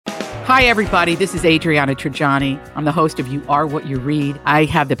Hi, everybody. This is Adriana Trajani. I'm the host of You Are What You Read. I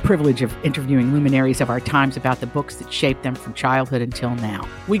have the privilege of interviewing luminaries of our times about the books that shaped them from childhood until now.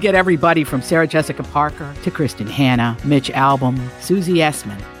 We get everybody from Sarah Jessica Parker to Kristen Hanna, Mitch Albom, Susie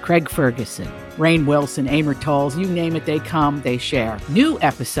Essman, Craig Ferguson, Rainn Wilson, Amor Tolls, you name it, they come, they share. New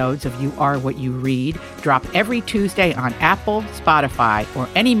episodes of You Are What You Read drop every Tuesday on Apple, Spotify, or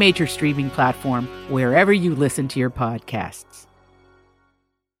any major streaming platform wherever you listen to your podcasts.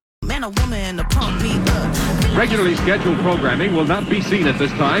 Man, a woman to pump me up. Regularly scheduled programming will not be seen at this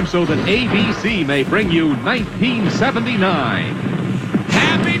time so that ABC may bring you 1979.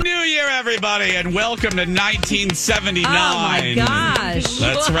 Happy New Year, everybody, and welcome to 1979. Oh, my gosh.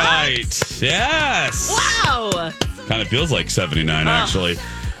 That's right. Yes. Wow. Kind of feels like 79, actually.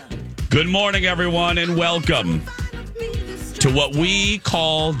 Good morning, everyone, and welcome to what we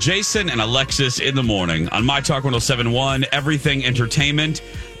call Jason and Alexis in the morning on My Talk 107.1, Everything Entertainment,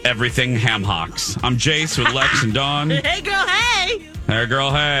 Everything Ham Hocks. I'm Jace with Lex and Dawn. Hey, girl, hey. Hey,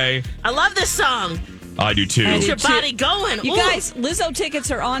 girl, hey. I love this song. I do, too. Get your body going. You guys, Lizzo tickets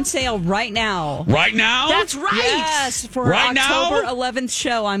are on sale right now. Right now? That's right. Yes, for Right October now? 11th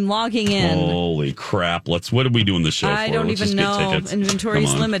show. I'm logging in. Holy crap. What are we doing the show for? I don't Let's even just get know. tickets. Inventory's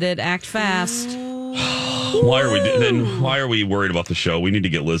Come on. limited. Act fast. Why are we worried about the show? We need to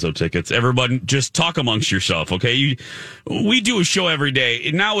get Lizzo tickets. Everybody, just talk amongst yourself, okay? We do a show every day.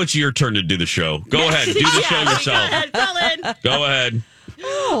 Now it's your turn to do the show. Go ahead, do the show yourself. Go ahead, Colin. Go ahead.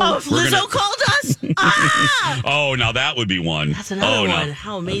 Oh, if Lizzo called us? Ah! Oh, now that would be one. That's another no. one.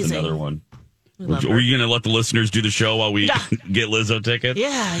 How amazing. That's another one. Love Were her. you going to let the listeners do the show while we get Lizzo tickets?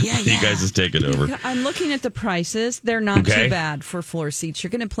 Yeah. You guys just take it over. I'm looking at the prices. They're not Okay. too bad for floor seats. You're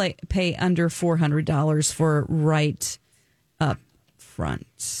going to pay under $400 for right up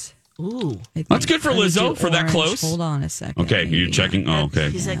front. Ooh. I think. That's good for Let me Lizzo, do for that orange. close. Hold on a second. Okay, you're checking. Oh, okay.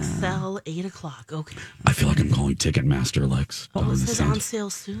 He's Excel 8 o'clock. Okay. I feel like I'm calling Ticketmaster, Lex. Oh, it This says sounds- on sale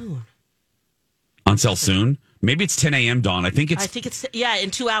soon. On sale soon? Maybe it's 10 a.m., Dawn. I think it's in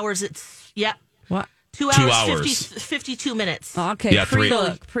 2 hours, What? 2 2 hours, hours. 52 minutes. Okay, Yeah,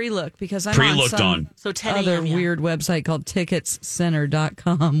 pre-look, because I'm pre-looked on on. some So 10 other a.m., yeah. weird website called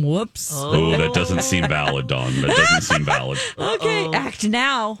ticketscenter.com. Whoops. Oh, that doesn't seem valid, Dawn. That doesn't seem valid. Okay, act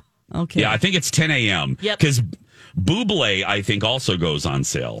now. Okay. Yeah, I think it's 10 a.m. Yep. Because Buble, I think, also goes on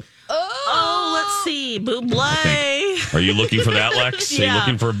sale. Oh, let's see. Buble. Are you looking for that, Lex? Are you Yeah.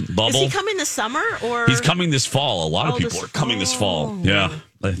 looking for Is Bubble? he coming this summer? Or He's coming this fall. A lot of Oh, people this- are coming this fall. oh. Yeah.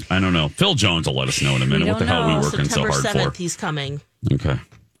 I don't know. Phil Jones will let us know in a minute. What the don't hell are know. we working so September hard 7th, for? he's coming. Okay.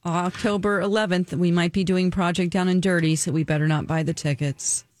 October 11th, we might be doing Project Down and Dirty, so we better not buy the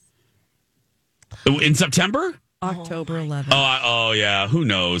tickets. In September? October 11th. Oh, yeah. Who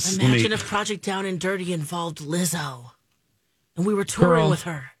knows? Imagine if Project Down and Dirty involved Lizzo. And we were touring with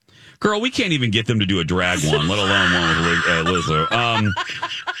her. Girl, we can't even get them to do a drag one, let alone one with Lizzo.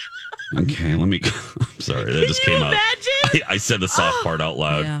 Okay, let me. I'm sorry, that just Can you came out. imagine? I said the soft part out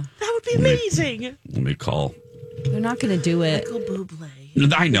loud. Yeah. That would be amazing. Let me call. They're not going to do it. Michael Bublé.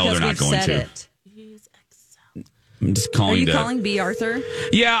 I know because they're not we've going said to. it. Use Excel. I'm just Are calling. you to, calling B. Arthur?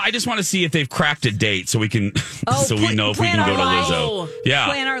 Yeah, I just want to see if they've cracked a date so we can, Oh, so we know if we plan can go to our Lizzo. life. Yeah.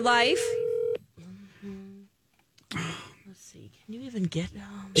 Plan our life? Let's see. Can you even get...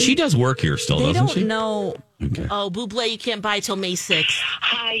 She does work here still, They doesn't don't she? know. Okay. Oh, Bublé, you can't buy till May 6th.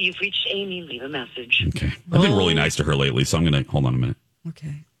 Hi, you've reached Amy. Leave a message. Okay. I've been really nice to her lately, so I'm going to hold on a minute.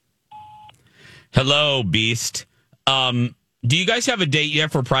 Okay. Hello, Beast. Do you guys have a date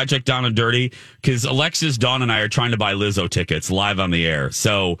yet for Project Down and Dirty? Because Alexis, Dawn, and I are trying to buy Lizzo tickets live on the air.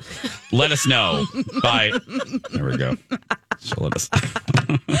 So let us know. Bye. There we go. So let us.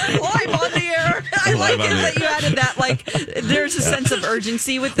 Live on the air. I like Live it on the that you added that. Like, there's a sense of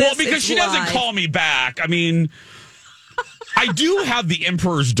urgency with this. Well, because It's she doesn't live. call me back. I mean, I do have the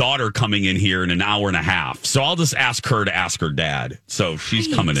Emperor's daughter coming in here in an hour and a half. So I'll just ask her to ask her dad. So she's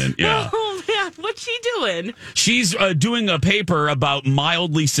coming in. Yeah. Oh, man. What's she doing? She's doing a paper about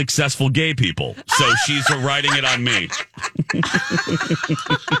mildly successful gay people. So she's writing it on me.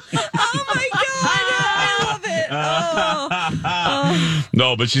 Oh, my God. I love it. Oh.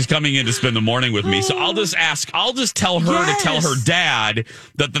 No, but she's coming in to spend the morning with me. So I'll just tell her to tell her dad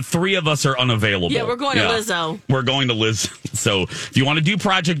that the three of us are unavailable. Yeah, we're going to Lizzo. We're going to Liz. So if you want to do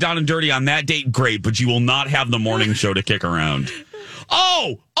Project Down and Dirty on that date, great. But you will not have the morning show to kick around.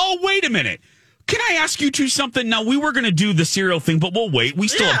 Oh, wait a minute. Can I ask you two something? Now, we were going to do the cereal thing, but we'll wait. We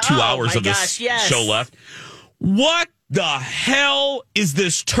still have 2 hours my of this gosh, yes. show left. What the hell is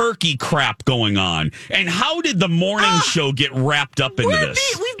this turkey crap going on? And how did the morning show get wrapped up into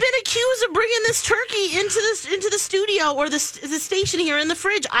this? We've been accused of bringing this turkey into the studio or the station here in the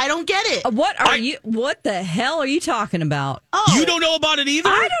fridge. I don't get it. What the hell are you talking about? Oh, You don't know about it either?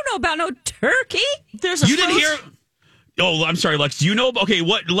 I don't know about no turkey. there's a You didn't frozen- hear? Oh, I'm sorry, Lex. Do you know? Okay,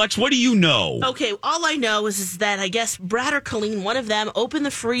 Lex, what do you know? Okay, all I know is that I guess Brad or Colleen, one of them, opened the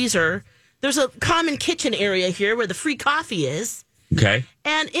freezer. There's a common kitchen area here where the free coffee is. Okay.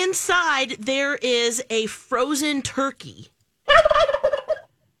 And inside there is a frozen turkey.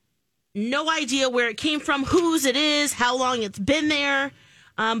 No idea where it came from, whose it is, how long it's been there.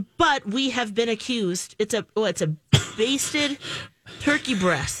 But we have been accused. It's a basted turkey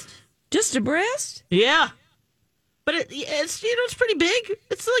breast. Just a breast? Yeah. But it's it's pretty big.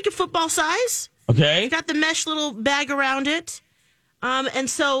 It's like a football size. Okay. It's got the mesh little bag around it. And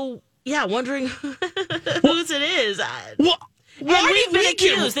so, yeah, wondering whose it is. Why And did we've been we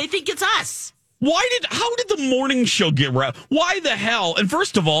get? accused. They think it's us. How did the morning show get wrapped? Why the hell? And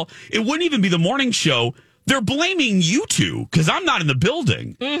first of all, it wouldn't even be the morning show. They're blaming you two because I'm not in the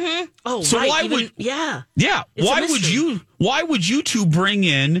building. Mm-hmm. Oh, So right. why would? Yeah. Yeah. It's a Why would mystery. Why would you two bring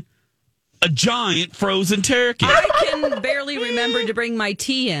in a giant frozen turkey? I can barely remember to bring my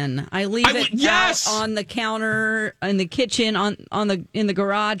tea in. I leave it yes. out on the counter in the kitchen in the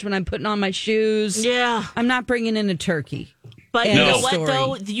garage when I'm putting on my shoes. Yeah. I'm not bringing in a turkey. But End you of know what, story.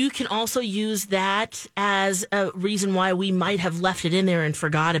 though? You can also use that as a reason why we might have left it in there and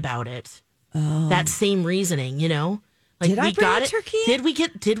forgot about it. Oh. That same reasoning, you know? Like Did I we bring got a it. turkey in? Did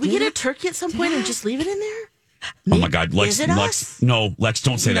we get a turkey at some point and just leave it in there? Oh my God, Lex! Is it Lex, us? no, Lex,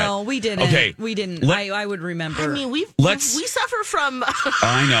 don't say that. No, we didn't. Okay, We didn't. I would remember. I mean, we Let's- suffer from.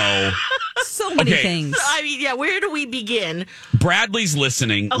 I know. so many Okay. things. I mean, yeah. Where do we begin? Bradley's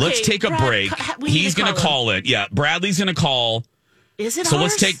listening. Okay, Let's take a Brad, break. we need He's to going to call call it. Yeah, Bradley's going to call. Is it? So ours?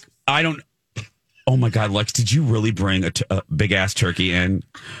 let's take. I don't. Oh my God, Lex! Did you really bring a big ass turkey in?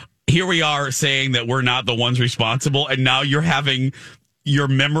 Here we are saying that we're not the ones responsible, and now you're having your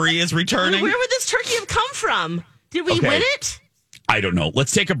memory is returning. Where would this turkey have come from? Did we Okay. win it? I don't know.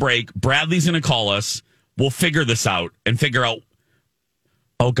 Let's take a break. Bradley's going to call us. We'll figure this out and figure out.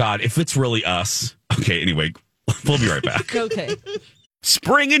 Oh God, if it's really us. Okay. Anyway, we'll be right back. Okay.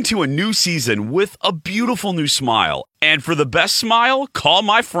 Spring into a new season with a beautiful new smile. And for the best smile, call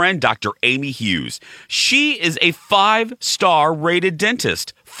my friend Dr. Amy Hughes. She is a 5-star rated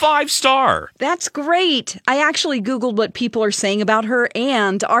dentist. 5-star. That's great. I actually Googled what people are saying about her,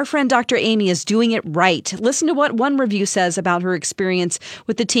 and our friend Dr. Amy is doing it right. Listen to what one review says about her experience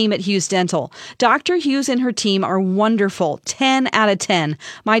with the team at Hughes Dental. Dr. Hughes and her team are wonderful. 10 out of 10.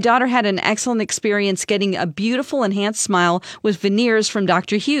 My daughter had an excellent experience getting a beautiful enhanced smile with veneers from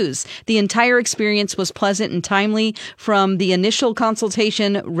Dr. Hughes. The entire experience was pleasant and timely from the initial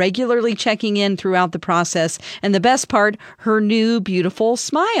consultation, regularly checking in throughout the process, and the best part, her new beautiful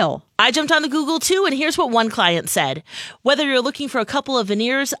smile. I jumped on the Google too, and here's what one client said. Whether you're looking for a couple of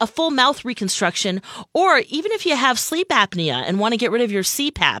veneers, a full mouth reconstruction, or even if you have sleep apnea and want to get rid of your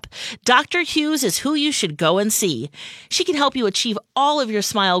CPAP, Dr. Hughes is who you should go and see. She can help you achieve all of your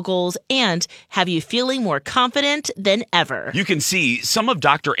smile goals and have you feeling more confident than ever. You can see some of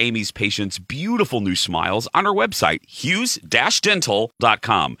Dr. Amy's patients' beautiful new smiles on her website,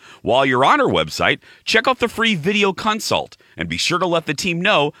 hughes-dental.com. While you're on her website, check out the free video consult and be sure to let the team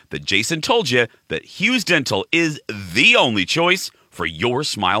know that Jason told you that Hughes Dental is the only choice for your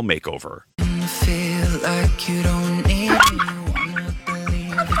smile makeover. Feel like you don't need me. Wanna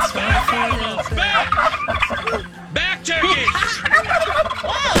believe it's Back turkey!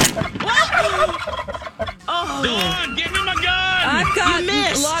 Dawn, give me my gun! I've got You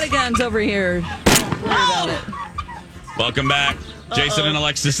missed. a lot of guns over here. Don't worry about it. Welcome back. Jason and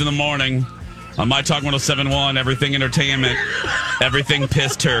Alexis in the morning. On My Talk 107.1, everything entertainment, everything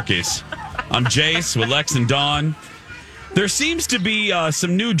pissed turkeys. I'm Jace with Lex and Dawn. There seems to be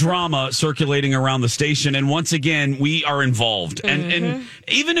some new drama circulating around the station, and once again, we are involved. And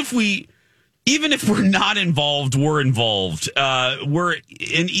even if we're not involved, we're involved. We're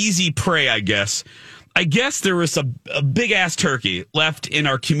an easy prey, I guess. I guess there was a big-ass turkey left in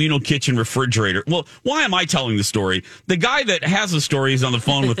our communal kitchen refrigerator. Well, why am I telling the story? The guy that has the story is on the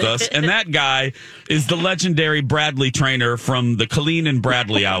phone with us, and that guy is the legendary Bradley Trainer from the Colleen and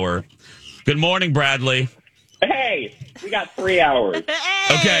Bradley Hour. Good morning, Bradley. Hey, we got 3 hours.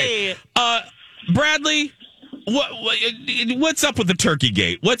 Okay. Bradley, what's up with the turkey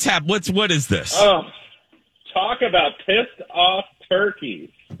gate? What is this? Oh, talk about pissed off turkeys.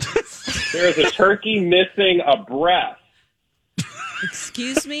 There's a turkey missing a breast.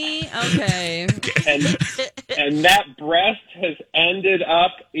 Excuse me? Okay. And And that breast has ended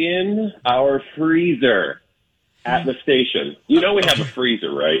up in our freezer at the station. You know we have a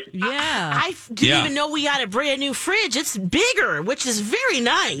freezer, right? Yeah. I didn't even know we got a brand new fridge. It's bigger, which is very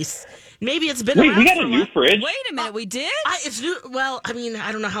nice. Maybe it's been Wait, around we got for a new fridge? Wait a minute, we did? It's new. Well, I mean,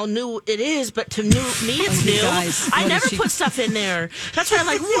 I don't know how new it is, but to me, it's new. guys, I what never is she- put stuff in there. That's why I'm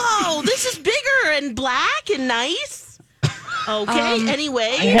like, whoa, this is bigger and black and nice. Okay,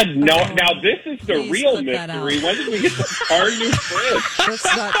 anyway. I had no. Now, this is the Please real cut that mystery. out. When did we get our new fridge? That's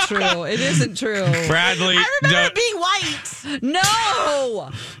not true. It isn't true. Bradley, I remember no- it being white.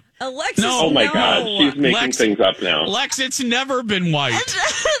 No! Alexis, No. Oh my no. God, she's making Lex- things up now. Lex, it's never been white.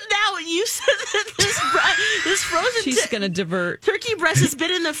 Now you said that this frozen She's going to divert. turkey breast has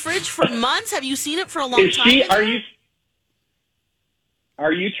been in the fridge for months. Have you seen it for a long Is time? she? now?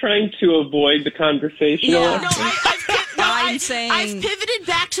 Are you trying to avoid the conversation? Yeah. Alexis? I'm saying- I've pivoted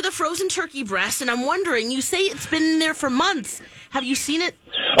back to the frozen turkey breast, and I'm wondering. You say it's been in there for months. Have you seen it?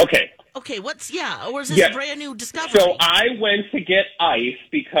 Okay. Okay, or is this Yeah. a brand new discovery? So I went to get ice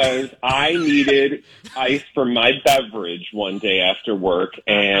because I needed ice for my beverage one day after work,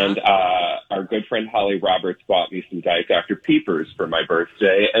 and our good friend Holly Roberts bought me some Diet Dr. Peepers for my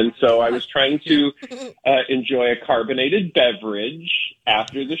birthday, and so I was trying to enjoy a carbonated beverage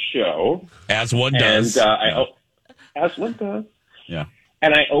after the show, As one and does. as one does, Yeah.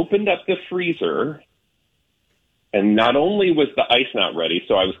 and I opened up the freezer. And not only was the ice not ready,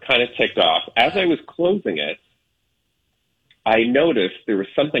 so I was kind of ticked off. As I was closing it, I noticed there was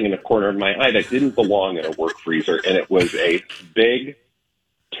something in the corner of my eye that didn't belong in a work freezer, and it was a big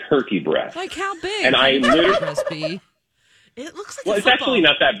turkey breast. Like how big? And I literally- breast be? it looks like Well, a it's football. actually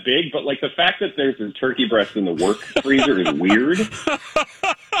not that big, but like the fact that there's a turkey breast in the work freezer is weird.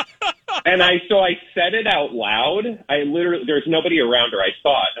 And so I said it out loud. There's nobody around her. I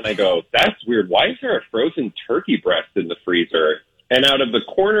saw it and I go, that's weird. Why is there a frozen turkey breast in the freezer? And out of the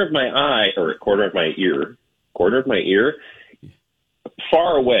corner of my eye, or corner of my ear,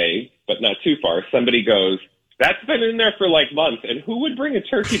 far away, but not too far, somebody goes, that's been in there for like months. And who would bring a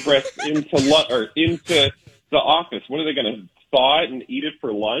turkey breast into the office? What are they going to thaw it and eat it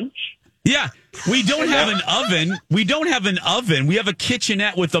for lunch? Yeah, we don't have an oven. We don't have an oven. We have a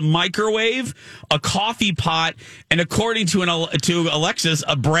kitchenette with a microwave, a coffee pot, and according to Alexis,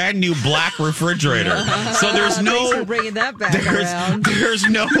 a brand new black refrigerator. So there's Thanks for no bringing that back around.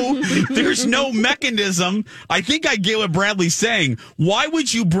 there's no mechanism. I think I get what Bradley's saying. Why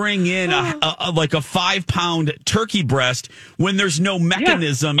would you bring in a 5-pound turkey breast when there's no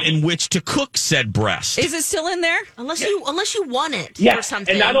mechanism in which to cook said breast? Is it still in there? Unless you want it Yeah, or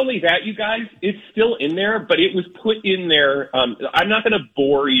something. and not only that, you guys, it's still in there, but it was put in there. I'm not going to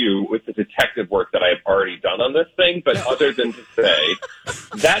bore you with the detective work that I've already done on this thing, but other than to say,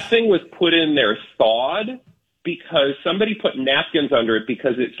 that thing was put in there thawed because somebody put napkins under it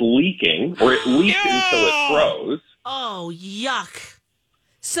because it's leaking, or it leaked until it froze. Oh, yuck.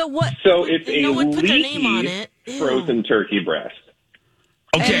 So what? So it's And no a one put their leaky name on it. Ew. frozen turkey breast.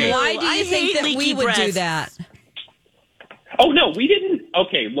 Okay. And why do I you think hate that we leaky would do breasts. that? Oh, no, we didn't.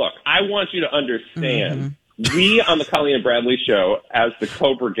 Okay, look, I want you to understand. We on the Colleen and Bradley show, as the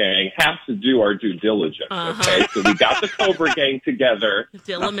Cobra Gang, have to do our due diligence. Okay, so we got the Cobra Gang together,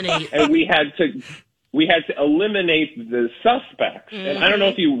 To eliminate. and we had to eliminate the suspects. And I don't know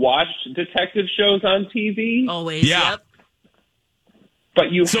if you watched detective shows on TV, Always. Yeah. Yep.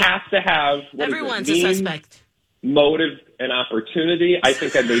 but you have to have Everyone's a means, suspect. motive, and opportunity. I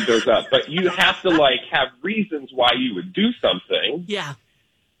think I made those up, but you have to have reasons why you would do something. Yeah.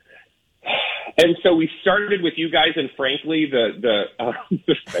 And so we started with you guys, and frankly, the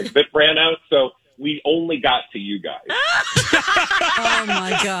segment ran out, so we only got to you guys. Oh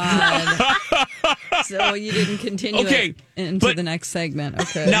my God! So you didn't continue Okay, it into but- the next segment.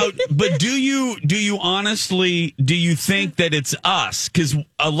 Okay. Now, but do you think that it's us? Because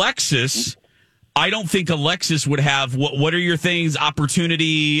Alexis, I don't think Alexis would have. What are your things?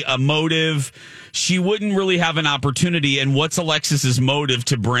 Opportunity, a motive. She wouldn't really have an opportunity. And what's Alexis's motive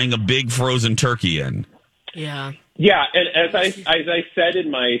to bring a big frozen turkey in? Yeah. Yeah, and as I said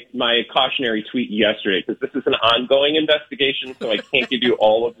in my cautionary tweet yesterday, because this is an ongoing investigation, so I can't give you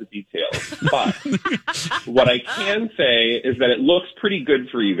all of the details. But what I can say is that it looks pretty good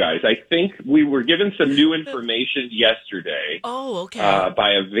for you guys. I think we were given some new information yesterday Oh, okay.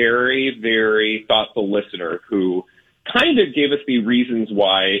 by a very, very thoughtful listener who kind of gave us the reasons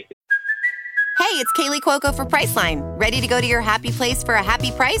why. Hey, it's Kaylee Cuoco for Priceline. Ready to go to your happy place for a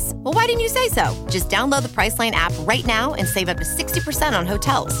happy price? Well, why didn't you say so? Just download the Priceline app right now and save up to 60% on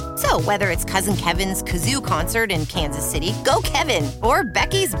hotels. So whether it's Cousin Kevin's Kazoo Concert in Kansas City, go Kevin, or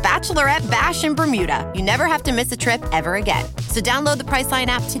Becky's Bachelorette Bash in Bermuda, you never have to miss a trip ever again. So download the Priceline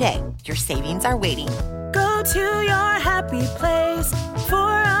app today. Your savings are waiting. Go to your happy place for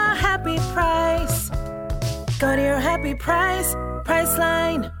a happy price. Go to your happy price,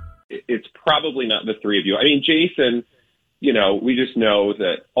 Priceline. It's probably not the three of you. I mean, Jason, we just know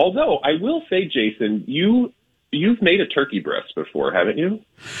that. Although I will say, Jason, you've made a turkey breast before, haven't you?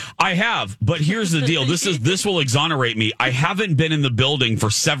 I have, but here's the deal. This will exonerate me. I haven't been in the building for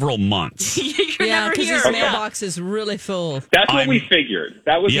several months. Yeah, because his mailbox is really full. That's what we figured.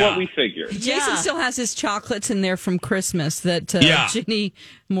 That was what we figured. Jason still has his chocolates in there from Christmas that Ginny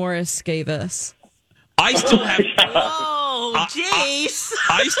Morris gave us. I still have. Oh, jeez.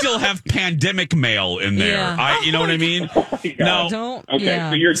 I still have pandemic mail in there. Yeah. You know what I mean? No. Don't. Okay,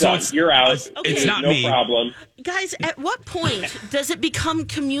 Yeah. so you're done. You're out. It's not no me. problem. Guys, at what point does it become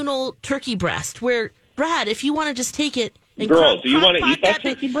communal turkey breast? Where, Brad, if you want to just take it. Girl, do you want to eat that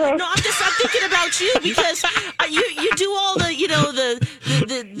turkey breast? No, I'm thinking about you because you do all the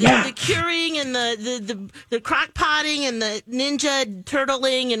the curing and the crock potting and the ninja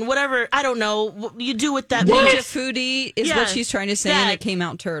turtling and whatever, I don't know, you do with that. Ninja foodie is what she's trying to say, and it came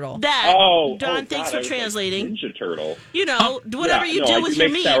out turtle. Don, thanks for translating. Like Ninja turtle. Whatever you do with your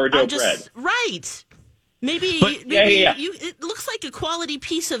meat. Sourdough I'm just bread. Right. Maybe it looks like a quality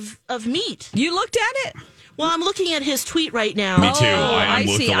piece of meat. You looked at it? Well, I'm looking at his tweet right now. Me too. I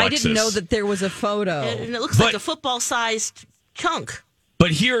with see. Alexis. I didn't know that there was a photo. And it looks like a football-sized chunk.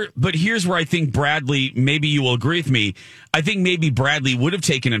 But here's where I think Bradley, maybe you will agree with me. I think maybe Bradley would have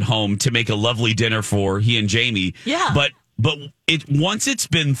taken it home to make a lovely dinner for he and Jamie. Yeah. But once it's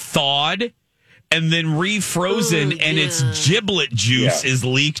been thawed and then refrozen and its giblet juice is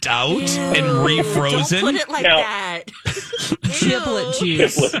leaked out and refrozen. Don't put it like that. Giblet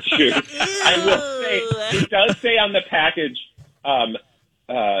juice. Giblet juice. I will say, it does say on the package,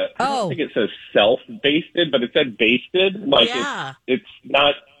 I don't think it says self-basted, but it said basted. Like it's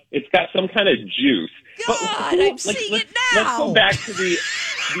not, it's got some kind of juice. God, I'm seeing it now. Let's go back to the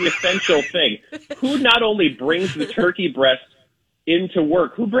essential thing. Who not only brings the turkey breast into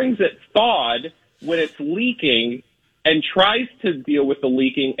work, who brings it thawed when it's leaking and tries to deal with the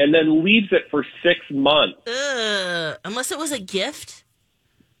leaking and then leaves it for 6 months? Unless it was a gift.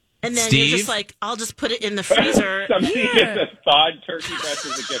 And then Steve? you're just like, I'll just put it in the freezer. Somebody gets a thawed turkey breast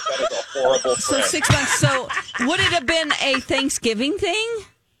as a gift. That is a horrible So friend. 6 months. So would it have been a Thanksgiving thing?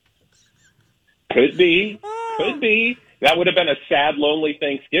 Could be. Could be. That would have been a sad, lonely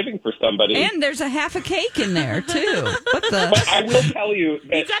Thanksgiving for somebody. And there's a half a cake in there, too. What the? But I will tell you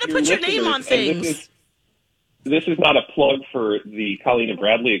that You got to put your name on things. This is not a plug for the Colleen and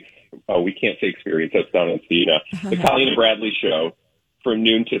Bradley. We can't say experience. That's down in Cena. The Colleen and Bradley show from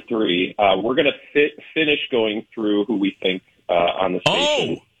noon to 3. We're going to finish going through who we think on the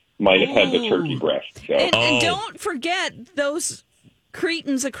station might have had the turkey breast. So. And don't forget those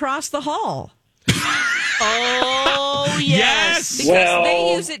cretins across the hall. Oh, yes. Because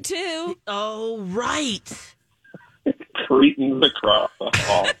they use it too. Oh, right. Cretins across the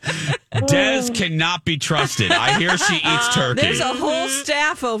hall. Des cannot be trusted. I hear she eats turkey. There's a whole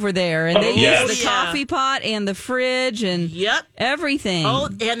staff over there, and they use the coffee pot and the fridge and everything. Oh,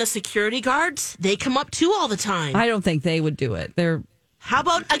 and the security guards, they come up too all the time. I don't think they would do it. How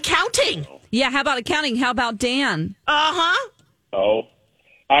about accounting? Yeah, how about accounting? How about Dan? Uh-huh. Oh,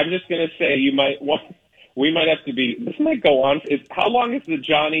 I'm just going to say we might have to be. This might go on. How long has the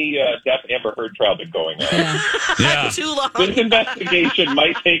Johnny Depp Amber Heard trial been going on? Yeah. Too long. This investigation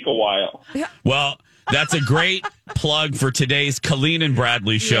might take a while. Well, that's a great plug for today's Colleen and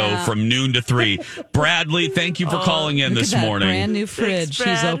Bradley show from noon to 3. Bradley, thank you for calling in this morning. Brand new fridge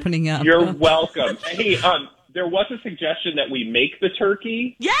she's opening up. You're welcome. Hey, there was a suggestion that we make the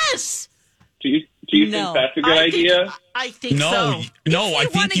turkey. Yes. Do you think that's a good idea? I think No, so. no, I You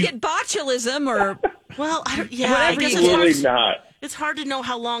think want to get botulism or Well, I whatever guess you Absolutely not. it's hard to know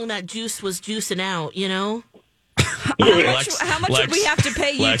how long that juice was juicing out, you know? How much would we have to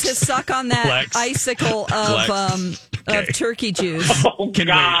pay you to suck on that icicle of turkey juice? Oh,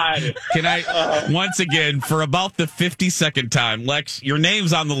 God. Can I, once again, for about the 52nd time, Lex, your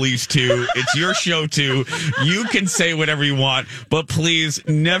name's on the lease, too. It's your show, too. You can say whatever you want, but please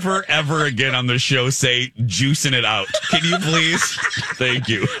never, ever again on the show say juicing it out. Can you please? Thank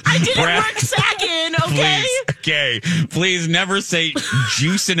you. I didn't work sagging, okay? Please. Okay. Please never say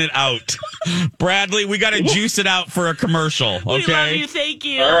juicing it out. Bradley, we got to juice it out for a commercial. Okay. We love you. Thank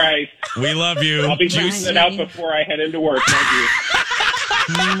you. All right. We love you. I'll be juicing it out before I head into work. Thank you.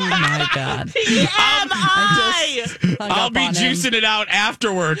 Oh, my God. I'll be juicing it out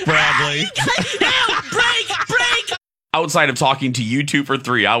afterward, Bradley. Break. Outside of talking to you two for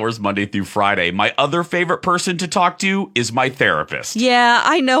 3 hours Monday through Friday, my other favorite person to talk to is my therapist. Yeah,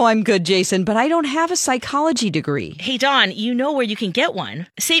 I know I'm good, Jason, but I don't have a psychology degree. Hey, Dawn, you know where you can get one.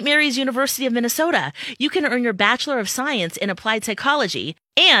 St. Mary's University of Minnesota. You can earn your Bachelor of Science in Applied Psychology,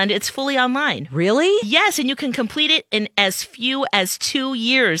 and it's fully online. Really? Yes, and you can complete it in as few as 2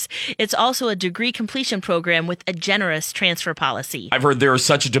 years. It's also a degree completion program with a generous transfer policy. I've heard there is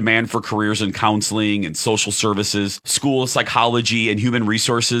such a demand for careers in counseling and social services, school psychology, and human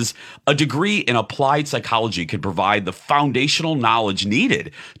resources. A degree in applied psychology could provide the foundational knowledge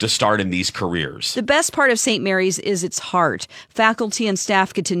needed to start in these careers. The best part of St. Mary's is its heart. Faculty and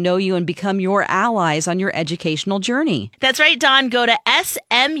staff get to know you and become your allies on your educational journey. That's right, Dawn. Go to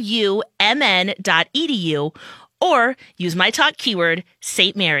smumn.edu or use my talk keyword,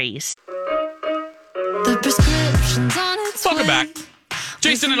 St. Mary's. The prescription's on its Welcome way. back.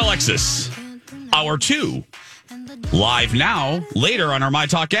 Jason and Alexis, Hour 2. Live now, later on our My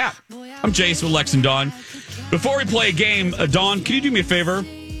Talk app. I'm Jason with Lex and Dawn. Before we play a game, Dawn, can you do me a favor?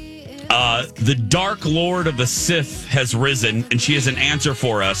 The Dark Lord of the Sith has risen, and she has an answer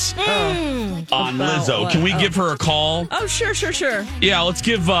for us on Lizzo. Can we give her a call? Oh, sure. Yeah, let's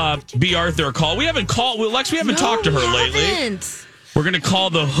give B. Arthur a call. We haven't called, Lex, we haven't talked to her lately. We're going to call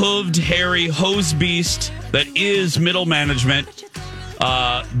the hooved, hairy, hose beast that is middle management.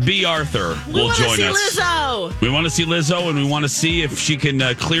 B. Arthur will join us. Lizzo. We want to see Lizzo, and we want to see if she can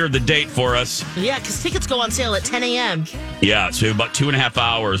clear the date for us. Yeah, because tickets go on sale at 10 a.m. Yeah, so we have about 2.5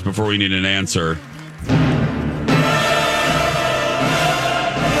 hours before we need an answer. Here's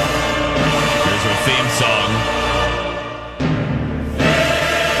our theme song.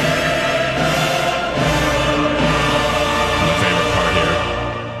 My favorite part here.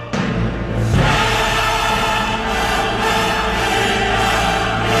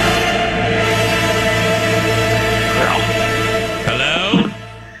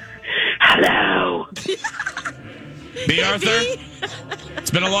 Hello. B. Arthur?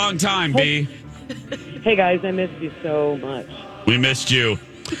 It's been a long time, B. Hey guys, I missed you so much. We missed you.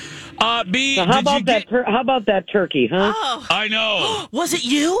 B, So how about that turkey, huh? Oh. I know. Was it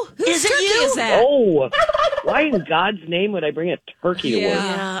you? Whose turkey is that? Oh, why in God's name would I bring a turkey to work?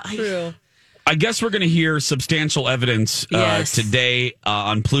 Yeah, True. I guess we're going to hear substantial evidence Yes. today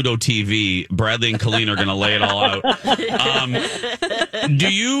on Pluto TV. Bradley and Colleen are going to lay it all out.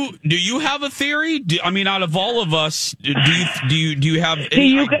 Do you have a theory? Out of all of us, do you have?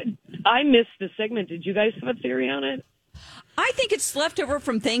 I missed the segment. Did you guys have a theory on it? I think it's left over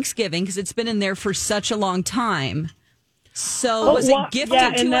from Thanksgiving because it's been in there for such a long time. So was it gifted to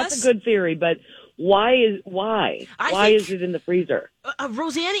us? and that's a good theory, but why is it in the freezer?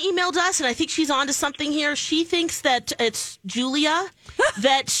 Rosanna emailed us, and I think she's onto something here. She thinks that it's Julia,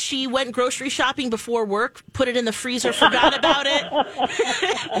 that she went grocery shopping before work, put it in the freezer, forgot about it.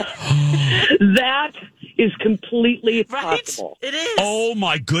 That is completely possible. It is. Oh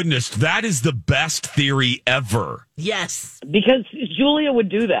my goodness, that is the best theory ever. Yes. Because Julia would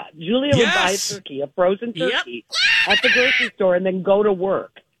do that. Julia would buy a turkey, a frozen turkey, at the grocery store, and then go to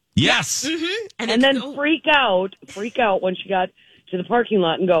work. Yes. Mm-hmm. And then freak out when she got to the parking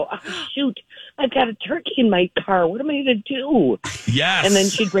lot and go, oh, shoot, I've got a turkey in my car. What am I going to do? Yes. And then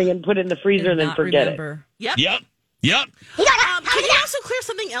she'd bring it and put it in the freezer and then forget it. Yep. Yep. Can you also clear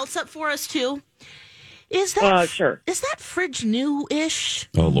something else up for us, too? Is that sure. Is that fridge new-ish?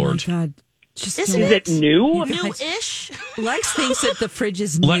 Oh, Lord. Oh, God. Is it new? New-ish? Lex thinks that the fridge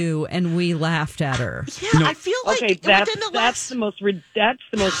is new, and we laughed at her. Yeah, I feel like that's the most ridiculous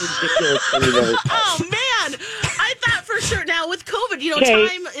thing we've ever said. Oh man, I thought for sure. Now with COVID,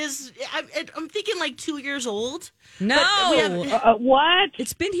 time is. I'm thinking like 2 years old. No, what?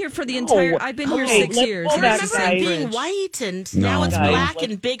 It's been here for the entire. I've been here 6 years. I remember it being white, and now it's black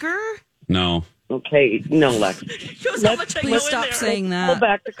and bigger. No. Okay, no, Lex. Please stop saying that. Pull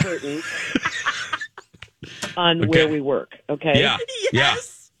back the curtain on where we work, okay? Yeah.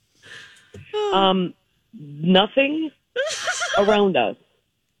 Yes. Nothing around us,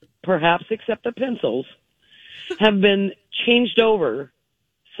 perhaps except the pencils, have been changed over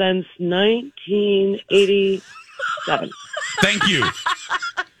since 1987. Thank you.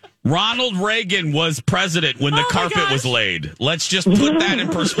 Ronald Reagan was president when the carpet was laid. Let's just put that in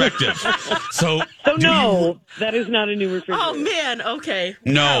perspective. So no, that is not a new refrigerator. Oh, man. Okay.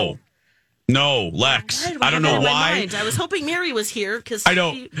 No. No, Lex. I don't know why. I was hoping Mary was here because I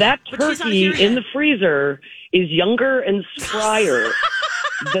know that turkey in the freezer is younger and sprier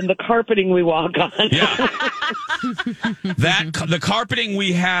than the carpeting we walk on. Yeah. The carpeting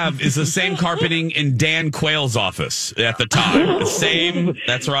we have is the same carpeting in Dan Quayle's office at the time. The same.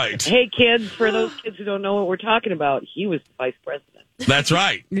 That's right. Hey, kids, for those kids who don't know what we're talking about, he was the vice president. That's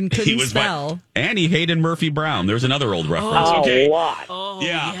right. And couldn't spell. And he hated Murphy Brown. There's another old reference. A lot.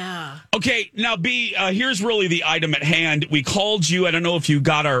 Yeah. Okay, now, B, here's really the item at hand. We called you. I don't know if you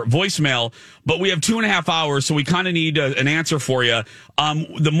got our voicemail, but we have 2.5 hours, so we kind of need an answer for you.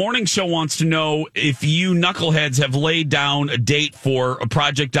 The morning show wants to know if you knuckleheads have laid down a date for a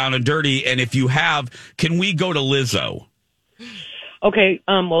project Down and Dirty, and if you have, can we go to Lizzo? Okay,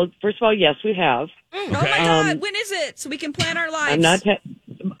 well, first of all, yes, we have. Oh, my God. When is it? So we can plan our lives. I'm not.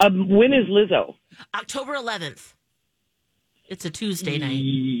 When is Lizzo? October 11th. It's a Tuesday night.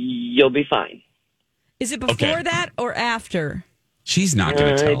 You'll be fine. Is it before that or after? She's not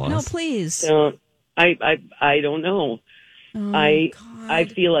going to tell us. No, please. I don't know. Oh, I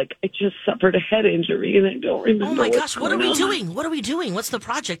feel like I just suffered a head injury and I don't remember. Oh, my gosh. What are we doing? What are we doing? What's the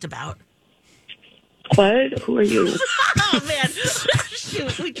project about? What? Who are you? Oh, man.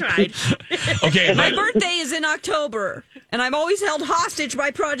 Shoot, we tried. Okay. My birthday is in October, and I'm always held hostage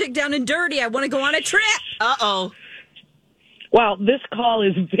by Project Down and Dirty. I want to go on a trip. Uh-oh. Wow, this call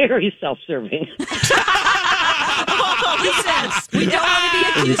is very self-serving. Listen, we don't want to be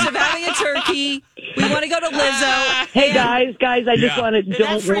accused of having a turkey. We want to go to Lizzo. Hey, guys, I just want to,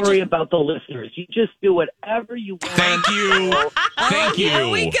 don't worry about the listeners. You just do whatever you want. Thank you. Thank you. Here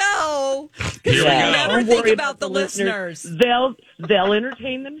we go. Here we go. Never Don't think worry about the listeners. They'll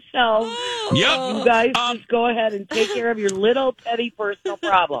entertain themselves. Yep. You guys just go ahead and take care of your little petty personal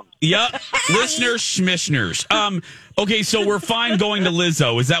problems. Yep. Listeners, schmishners. Okay, so we're fine going to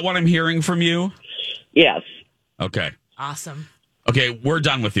Lizzo. Is that what I'm hearing from you? Yes. Okay. Awesome. Okay, we're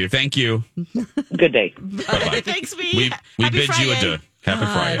done with you. Thank you. Good day. Bye-bye. Thanks, me. We Happy bid Friday. you adieu. Happy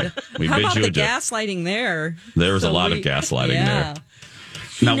Friday. We How bid about you the adieu. gaslighting there? There was a lot of gaslighting there.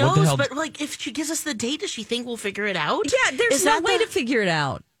 She Now, knows, what the hell? but like, if she gives us the date, does she think we'll figure it out? Yeah, there's no way to figure it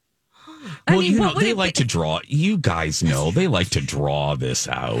out. Well, you know, they like to draw. You guys know they like to draw this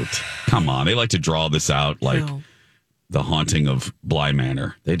out. Come on, they like to draw this out like the haunting of Bly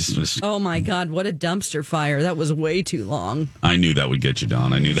Manor. They just. Oh my God! What a dumpster fire! That was way too long. I knew that would get you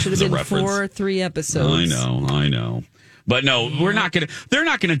down. I knew that Should was have a been reference. 4 or 3 episodes. I know. But no, we're not gonna. They're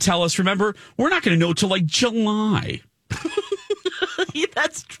not gonna tell us. Remember, we're not gonna know till like July. Yeah,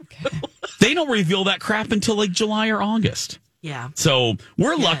 that's true. They don't reveal that crap until like July or August. Yeah. So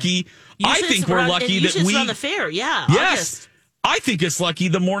we're lucky. I think we're lucky that we on the fair. Yeah. Yes. August. I think it's lucky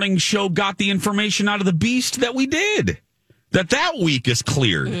the morning show got the information out of the beast that we did. That week is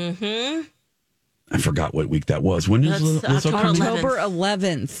cleared. Mm-hmm. I forgot what week that was. When is Lizzo coming? October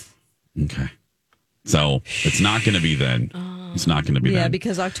 11th. Okay. So it's not going to be then. It's not going to be then. Yeah,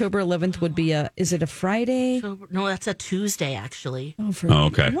 because October 11th would be is it a Friday? No, that's a Tuesday, actually. Oh,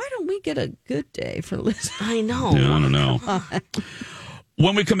 okay. Why don't we get a good day for Liz? I know. Yeah, I don't know.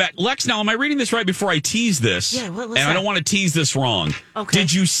 When we come back, Lex, now, am I reading this right before I tease this? Yeah, what's and that? I don't want to tease this wrong. Okay.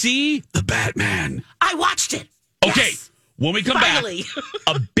 Did you see The Batman? I watched it. Okay. Yes. When we come Finally. back,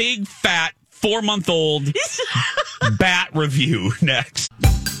 a big, fat, 4-month-old bat review next.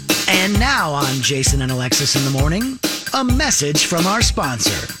 And now on Jason and Alexis in the Morning, a message from our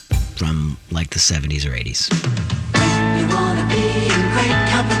sponsor from like the 70s or 80s. You want to be in great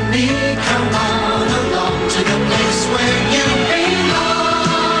company? Come on along to the place where you belong.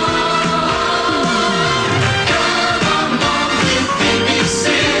 Come along with BBC.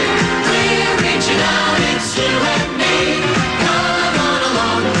 We're reaching out, it's you and me. Come on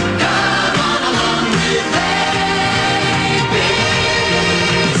along with ABC.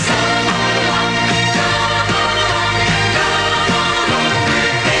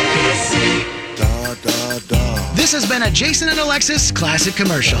 This has been a Jason and Alexis classic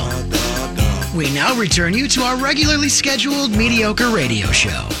commercial. We now return you to our regularly scheduled mediocre radio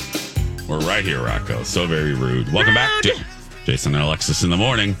show. We're right here, Rocco. So very rude. Welcome back to Jason and Alexis in the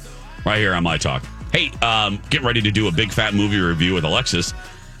Morning, right here on My Talk. Hey, get ready to do a big fat movie review with Alexis.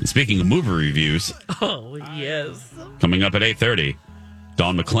 And speaking of movie reviews, Oh, yes. coming up at 8:30,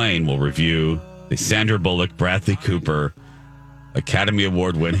 Dawn McClain will review the Sandra Bullock, Bradley Cooper, Academy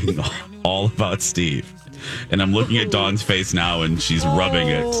Award winning All About Steve. And I'm looking at Dawn's face now, and she's rubbing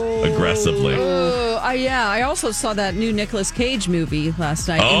it aggressively. Yeah. I also saw that new Nicolas Cage movie last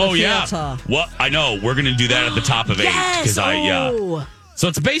night. Oh, in the yeah. theater. Well, I know. We're going to do that at the top of 8. Yes. Because So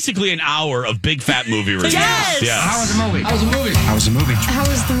it's basically an hour of big fat movie reviews. Yes! Yeah. How was the movie? How was the movie? How was the movie? How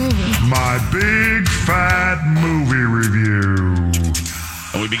was the movie? My big fat movie review.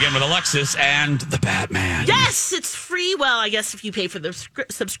 And we begin with Alexis and the Batman. Yes, it's free. Well, I guess if you pay for the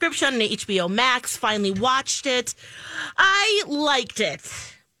subscription to HBO Max, finally watched it. I liked it.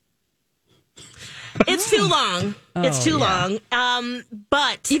 It's too long. It's too long.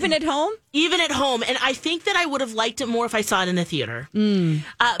 But even at home? Even at home. And I think that I would have liked it more if I saw it in the theater.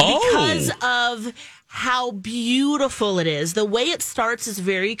 Because of how beautiful it is. The way it starts is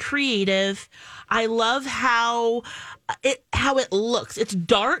very creative. I love how it looks. It's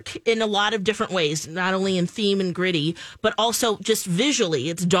dark in a lot of different ways, not only in theme and gritty, but also just visually,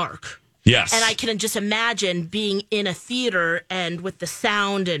 it's dark. Yes. And I can just imagine being in a theater and with the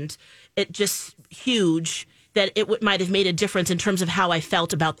sound and it just huge, that it might have made a difference in terms of how I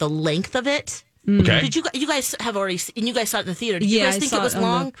felt about the length of it. Okay. Did you guys have already seen, you guys saw it in the theater? Did you guys think I it was saw it on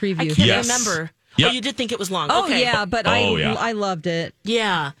long? the preview. I can't remember. Yep. Oh, you did think it was long. Oh, okay. yeah, but I loved it.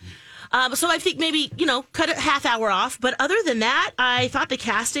 Yeah. So I think maybe, cut it half hour off. But other than that, I thought the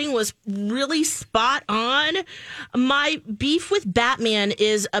casting was really spot on. My beef with Batman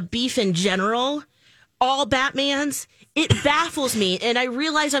is a beef in general. All Batmans. It baffles me. And I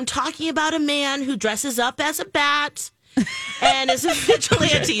realize I'm talking about a man who dresses up as a bat and is a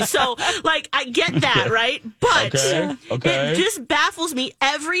vigilante. Okay. So, I get that, right? But it just baffles me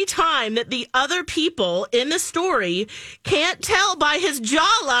every time that the other people in the story can't tell by his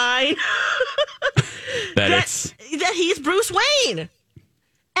jawline that he's Bruce Wayne.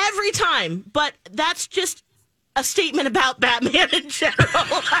 Every time. But that's just a statement about Batman in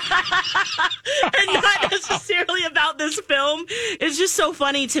general and not necessarily about this film. It's just so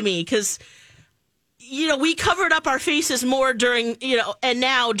funny to me because we covered up our faces more during, and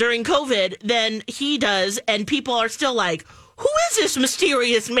now during COVID than he does. And people are still like, who is this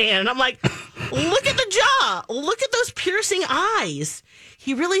mysterious man? And I'm like, look at the jaw. Look at those piercing eyes.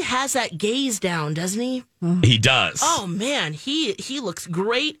 He really has that gaze down, doesn't he? He does. Oh, man. He looks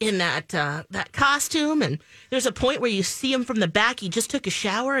great in that costume. And there's a point where you see him from the back. He just took a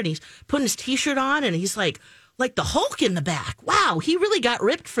shower and he's putting his T-shirt on. And he's like the Hulk in the back. Wow, he really got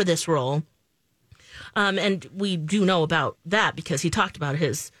ripped for this role. And we do know about that because he talked about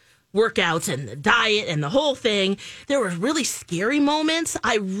his workouts and the diet and the whole thing. There were really scary moments.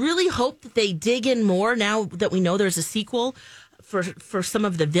 I really hope that they dig in more now that we know there's a sequel for some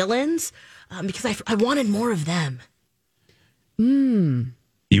of the villains because I wanted more of them. You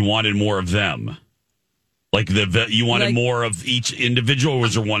wanted more of them? You wanted more of each individual, or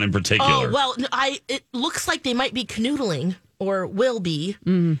was there one in particular? Oh, well, it looks like they might be canoodling or will be,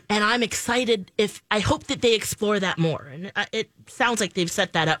 and I'm excited. I hope that they explore that more, and it sounds like they've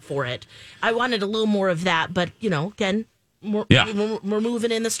set that up for it. I wanted a little more of that, but again, we're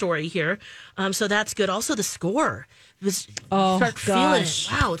moving in the story here, so that's good. Also, the score was feeling it.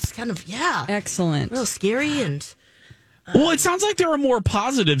 Wow, it's kind of excellent, real scary and. Well, it sounds like there are more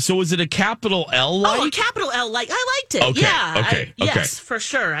positives. So is it a capital L like? Oh, a capital L like. I liked it. Okay. Yeah. Okay. Yes, for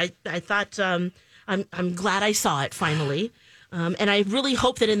sure. I thought I'm glad I saw it finally. And I really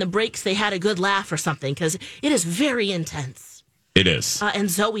hope that in the breaks they had a good laugh or something because it is very intense. It is. And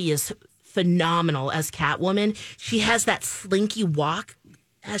Zoe is phenomenal as Catwoman. She has that slinky walk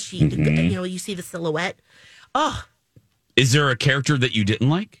as she, you see the silhouette. Oh. Is there a character that you didn't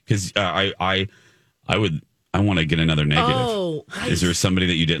like? Because I want to get another negative. Oh. Is there somebody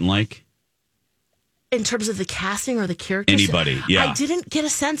that you didn't like? In terms of the casting or the characters? Anybody, yeah. I didn't get a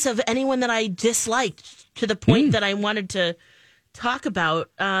sense of anyone that I disliked to the point that I wanted to talk about.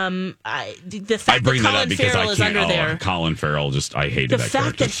 The fact that Colin Farrell is under there. Colin Farrell, I hated the that fact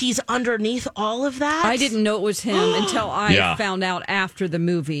character. that he's underneath all of that. I didn't know it was him until I found out after the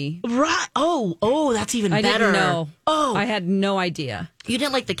movie. Right. Oh, that's even better. I didn't know. Oh. I had no idea. You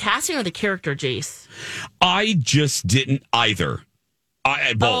didn't like the casting or the character, Jace? I just didn't either.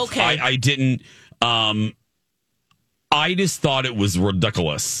 Both. Oh, okay. I didn't. I just thought it was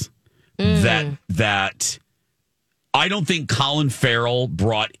ridiculous that I don't think Colin Farrell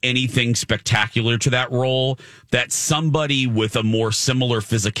brought anything spectacular to that role. That somebody with a more similar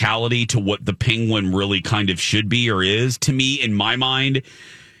physicality to what the Penguin really kind of should be or is, to me, in my mind.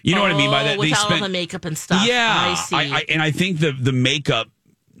 You know what I mean by that? Without all the makeup and stuff. Yeah. I see. And I think the makeup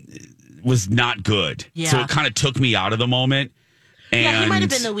was not good. Yeah. So it kind of took me out of the moment. And he might have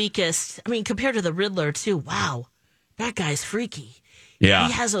been the weakest. I mean, compared to the Riddler, too. Wow. That guy's freaky. Yeah.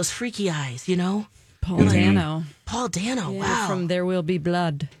 He has those freaky eyes, Paul Dano. Paul Dano, wow. From There Will Be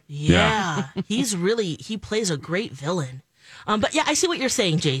Blood. Yeah. He plays a great villain. But yeah, I see what you're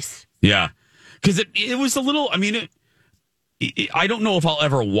saying, Jace. Yeah. Because it was a little, I don't know if I'll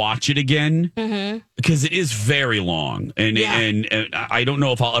ever watch it again because it is very long, and I don't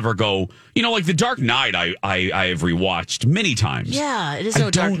know if I'll ever go. Like The Dark Knight, I have rewatched many times. Yeah, it is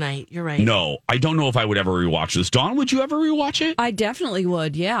no Dark Knight. You're right. No, I don't know if I would ever rewatch this. Dawn, would you ever rewatch it? I definitely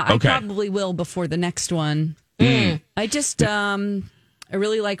would. Yeah, Okay. I probably will before the next one. I just I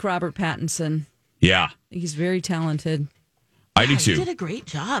really like Robert Pattinson. Yeah, He's very talented. I do too. He did a great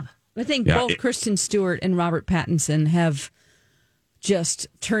job. I think both Kristen Stewart and Robert Pattinson have just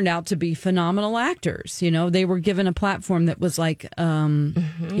turned out to be phenomenal actors. They were given a platform that was like, what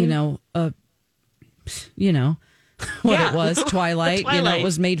it was, Twilight. It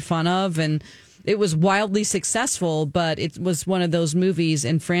was made fun of, and it was wildly successful, but it was one of those movies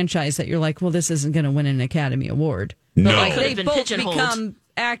and franchise that you're like, well, this isn't going to win an Academy Award. No. But they've both become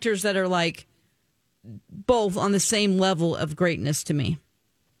actors that are like both on the same level of greatness to me.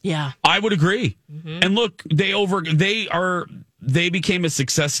 Yeah. I would agree. And look, they became a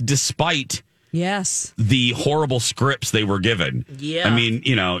success despite the horrible scripts they were given. Yeah. I mean,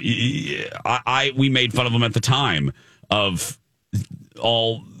 we made fun of them at the time of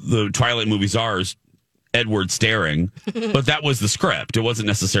all the Twilight movies are Edward staring, but that was the script. It wasn't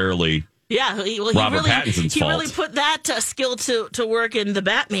necessarily Robert Pattinson's fault. He really put that skill to work in the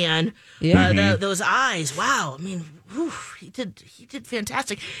Batman. Those eyes. Wow. I mean, he did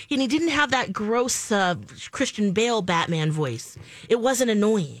fantastic. And he didn't have that gross Christian Bale Batman voice. It wasn't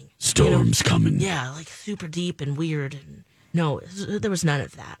annoying. Storm's coming. Yeah, like super deep and weird. And no, there was none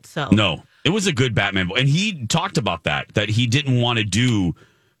of that. So no, it was a good Batman voice. And he talked about that he didn't want to do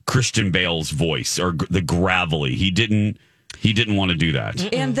Christian Bale's voice or the gravelly. He didn't want to do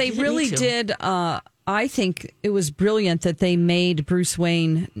that. And they really did. I think it was brilliant that they made Bruce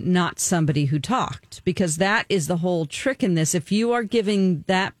Wayne not somebody who talked, because that is the whole trick in this. If you are giving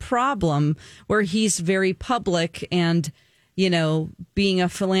that problem where he's very public and, being a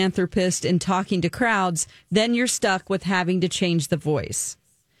philanthropist and talking to crowds, then you're stuck with having to change the voice.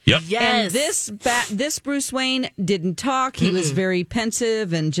 Yep. Yes. And this Bruce Wayne didn't talk. He was very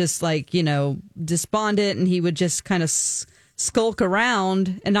pensive and just like, despondent, and he would just kind of skulk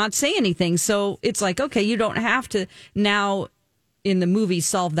around and not say anything. So it's like, okay, you don't have to now in the movie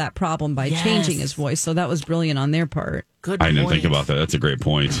solve that problem by changing his voice. So that was brilliant on their part. Good I didn't think about that. That's a great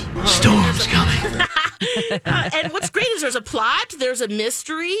point. Storm's coming. And what's great is there's a plot, there's a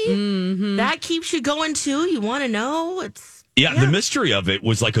mystery that keeps you going too. You want to know. The mystery of it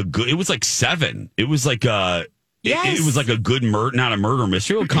was like it was like Seven. It was like it was like a good not a murder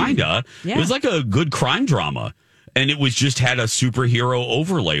mystery, well, kinda. It was like a good crime drama. And it was just had a superhero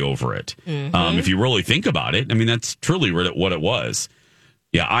overlay over it. If you really think about it, I mean, that's truly what it was.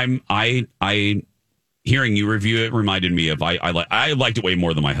 Yeah, I hearing you review it reminded me of I liked it way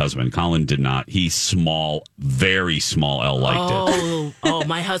more than my husband. Colin did not. He's small, very small. L liked it. Oh,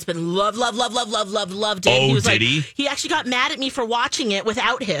 my husband loved it. Oh, he was did he? He actually got mad at me for watching it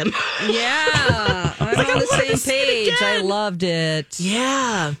without him. Yeah, I'm on the same page. I loved it.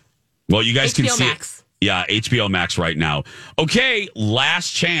 Yeah. Well, you guys HBO can see Max. it. Yeah, HBO Max right now. Okay, last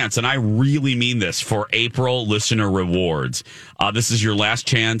chance, and I really mean this, for April listener rewards. This is your last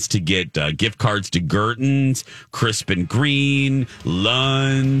chance to get gift cards to Gerton's, Crisp and Green,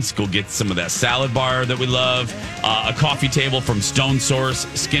 Lund's. Go get some of that salad bar that we love. A coffee table from Stone Source,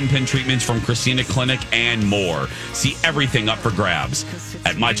 skin pin treatments from Christina Clinic, and more. See everything up for grabs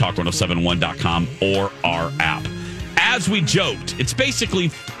at mytalk1071.com or our app. As we joked, it's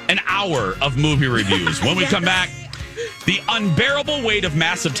basically an hour of movie reviews. When we come back, the unbearable weight of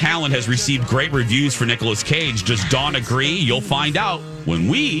massive talent has received great reviews for Nicolas Cage. Does Dawn agree? You'll find out when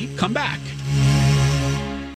we come back.